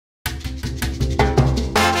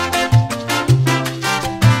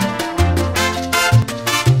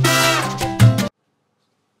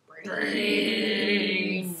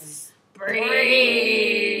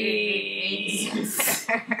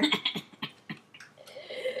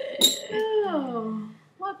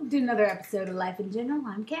welcome to another episode of Life in General.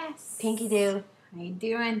 I'm Cass. Pinky do. How you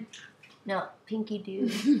doing? No, Pinky do.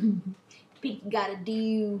 Pinky gotta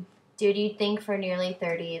do. Dude, you'd think for nearly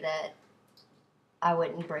 30 that I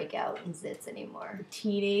wouldn't break out in zits anymore. The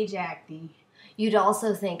teenage acne. You'd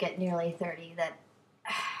also think at nearly 30 that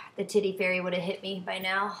the titty fairy would have hit me by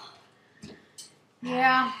now.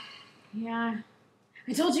 Yeah.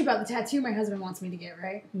 I told you about the tattoo my husband wants me to get,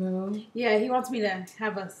 right? No. Yeah, he wants me to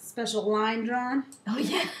have a special line drawn. Oh,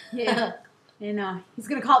 yeah. Yeah. And he's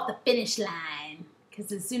going to call it the finish line.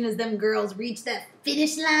 Because as soon as them girls reach that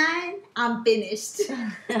finish line, I'm finished.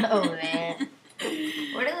 Oh, man.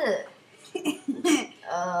 What are the...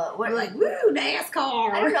 We're like, woo,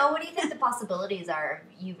 NASCAR. I don't know. What do you think the possibilities are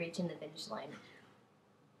of you reaching the finish line?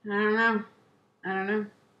 I don't know.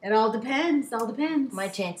 It all depends. My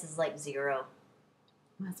chance is like 0.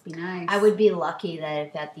 Must be nice. I would be lucky that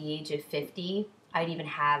if at the age of 50, I'd even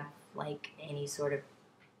have, like, any sort of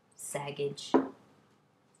saggage.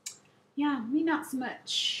 Yeah, me not so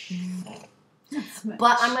much. Not so much.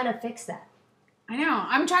 But I'm going to fix that. I know.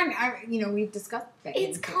 I'm trying to, we've discussed that.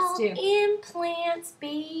 It's called too. implants,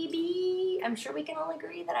 baby. I'm sure we can all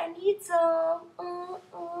agree that I need some.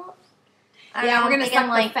 Yeah, we're going to suck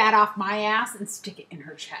the fat off my ass and stick it in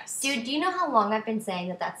her chest. Dude, do you know how long I've been saying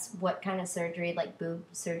that that's what kind of surgery, like boob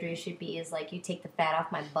surgery should be, is like you take the fat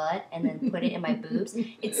off my butt and then put it in my boobs.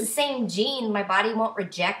 It's the same gene. My body won't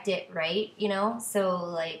reject it, right? So,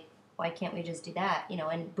 like, why can't we just do that?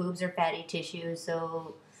 And boobs are fatty tissue,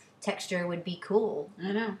 so texture would be cool.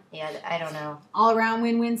 I know. Yeah, I don't know. All around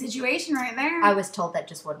win-win situation right there. I was told that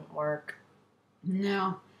just wouldn't work.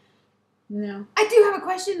 No. I do have a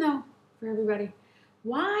question, though. For everybody,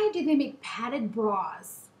 why do they make padded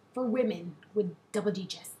bras for women with double G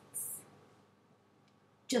chests?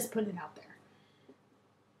 Just put it out there.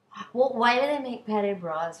 Well, why do they make padded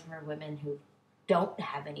bras for women who don't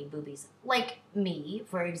have any boobies? Like me,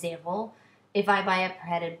 for example. If I buy a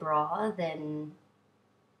padded bra, then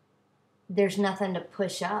there's nothing to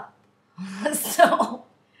push up. So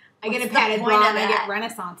I get a padded bra and I get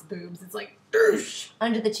Renaissance boobs. It's like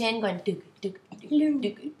under the chin, going do good.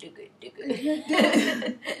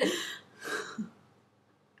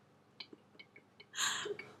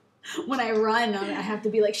 When I run, I have to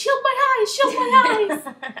be like, shield my eyes.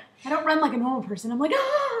 I don't run like a normal person. I'm like,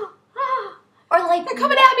 or like they're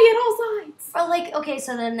coming at me at all sides. Or like, okay,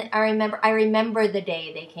 so then I remember the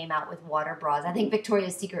day they came out with water bras. I think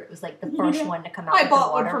Victoria's Secret was like the first one to come out. I with bought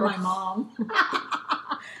the water one for bra. my mom.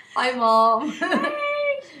 Hi, Mom. Hey.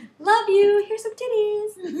 Love you. Here's some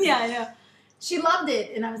titties. Yeah, I know. She loved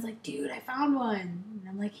it, and I was like, dude, I found one. And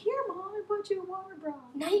I'm like, here, Mom, I bought you a water bra.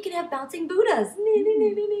 Now you can have bouncing Buddhas.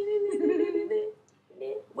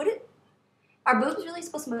 Are boobs really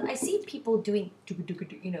supposed to move? I see people doing,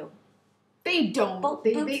 They don't.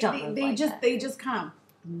 They just kind of.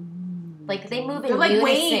 Like, they move in They're like unison.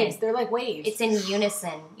 waves. They're like waves. It's in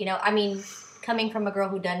unison. I mean, coming from a girl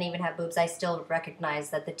who doesn't even have boobs, I still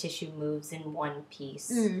recognize that the tissue moves in one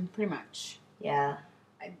piece. Pretty much. Yeah.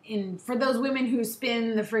 And for those women who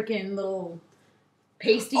spin the freaking little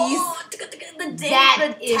pasties, the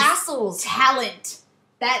tassels, talent.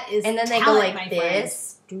 That is, and then they go like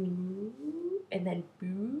this, and then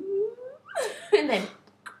and then.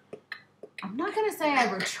 I'm not gonna say I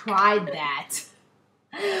ever tried that.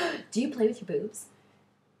 Do you play with your boobs?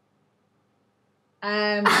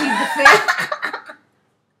 Plead the fifth.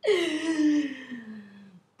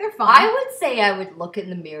 They're fun. I would say I would look in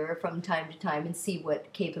the mirror from time to time and see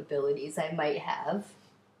what capabilities I might have.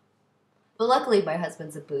 But luckily, my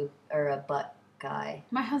husband's a butt guy.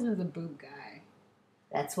 My husband's a boob guy.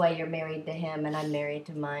 That's why you're married to him and I'm married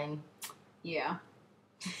to mine. Yeah.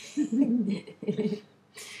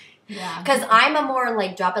 Yeah. Because I'm a more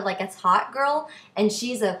like drop it like it's hot girl, and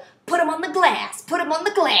she's a put him on the glass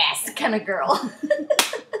kind of girl.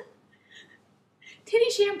 Titty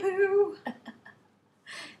shampoo.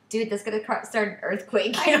 Dude, that's going to start an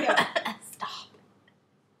earthquake. I know. Stop.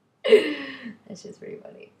 That's just pretty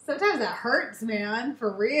funny. Sometimes that hurts, man.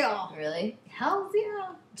 For real. Really? Hells yeah.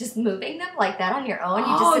 Just moving them like that on your own?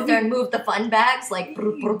 You just sit there and move the fun bags like...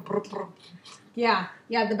 Yeah.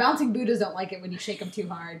 Yeah, the bouncing Buddhas don't like it when you shake them too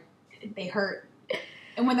hard. They hurt.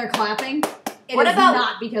 And when they're clapping, it is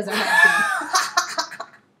not because they're happy.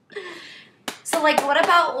 So, like, what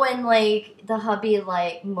about when, like, the hubby,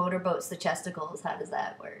 like, motorboats the chesticles? How does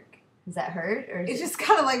that work? Does that hurt? Or it's just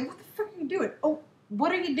kind of like, what the fuck are you doing? Oh,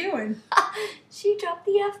 what are you doing? She dropped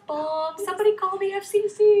the F-bomb. Somebody call the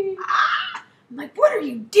FCC. I'm like, what are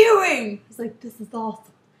you doing? He's like, this is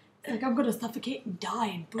awesome. It's like, I'm going to suffocate and die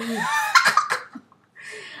in boobs.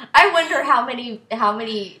 I wonder how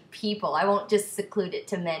many people, I won't just seclude it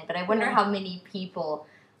to men, but I wonder how many people,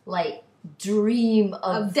 like, dream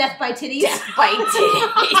of death by titties? Death by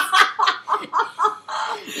titties.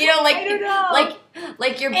 You know, like, I don't know.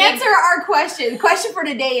 Like your big... Answer our question. The question for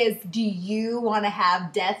today is, do you want to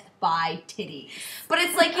have death by titties? But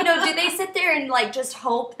it's like, you know, do they sit there and, like, just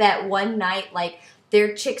hope that one night, like,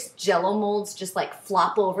 their chick's Jello molds just, like,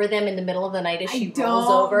 flop over them in the middle of the night as she rolls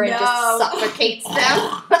over and just suffocates them?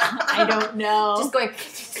 I don't know. Just going...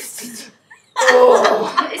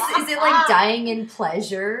 Oh. Is it, like, dying in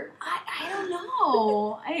pleasure? I don't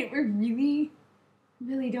know. I really,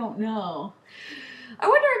 really don't know. I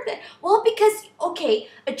wonder if that... Well, because, okay,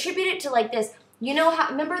 attribute it to, like, this... You know how?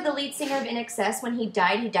 Remember the lead singer of INXS when he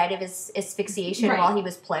died? He died of his asphyxiation while he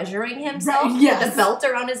was pleasuring himself. Right, yes. The belt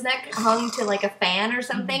around his neck hung to like a fan or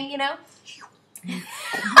something, you know.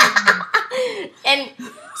 And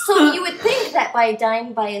so you would think that by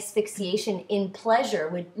dying by asphyxiation in pleasure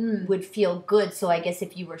would feel good. So I guess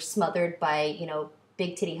if you were smothered by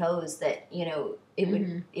big titty hose, that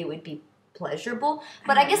it would be pleasurable.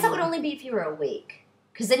 But I guess that would only be if you were awake,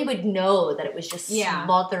 because then you would know that it was just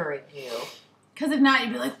smothering you. Because if not,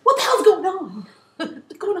 you'd be like, what the hell's going on?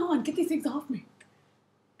 What's going on? Get these things off me.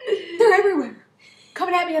 They're everywhere.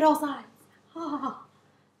 Coming at me at all sides.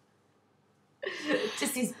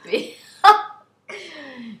 Just these big...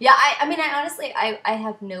 Yeah, I mean, I honestly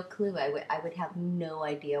have no clue. I would have no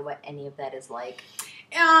idea what any of that is like.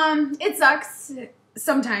 It sucks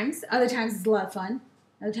sometimes. Other times it's a lot of fun.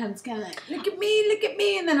 Other times it's kind of like, look at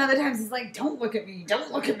me. And then other times it's like, don't look at me.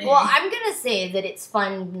 Well, I'm going to say that it's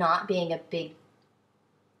fun not being a big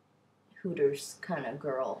Hooters kind of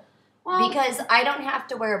girl. Well, because I don't have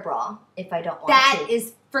to wear a bra if I don't want to. That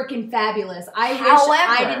is freaking fabulous. I wish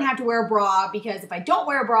I didn't have to wear a bra, because if I don't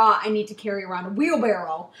wear a bra, I need to carry around a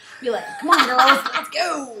wheelbarrow. Be like, come on, girls, let's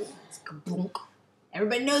go.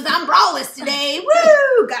 Everybody knows I'm braless today.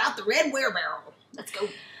 Woo! Got out the red wheelbarrow. Let's go.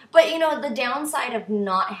 But, the downside of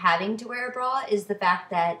not having to wear a bra is the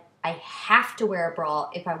fact that I have to wear a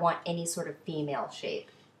bra if I want any sort of female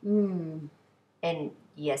shape. And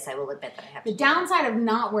yes, I will admit that I have to. The downside of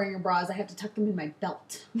not wearing a bra is I have to tuck them in my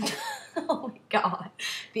belt. Oh my God.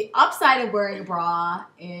 The upside of wearing a bra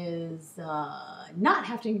is not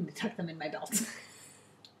having to tuck them in my belt.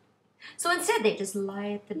 So instead, they just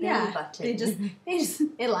lie at the belly button.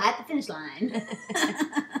 They lie at the finish line.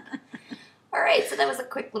 All right, so that was a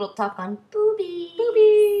quick little talk on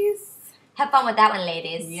boobies. Have fun with that one,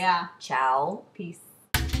 ladies. Yeah. Ciao. Peace.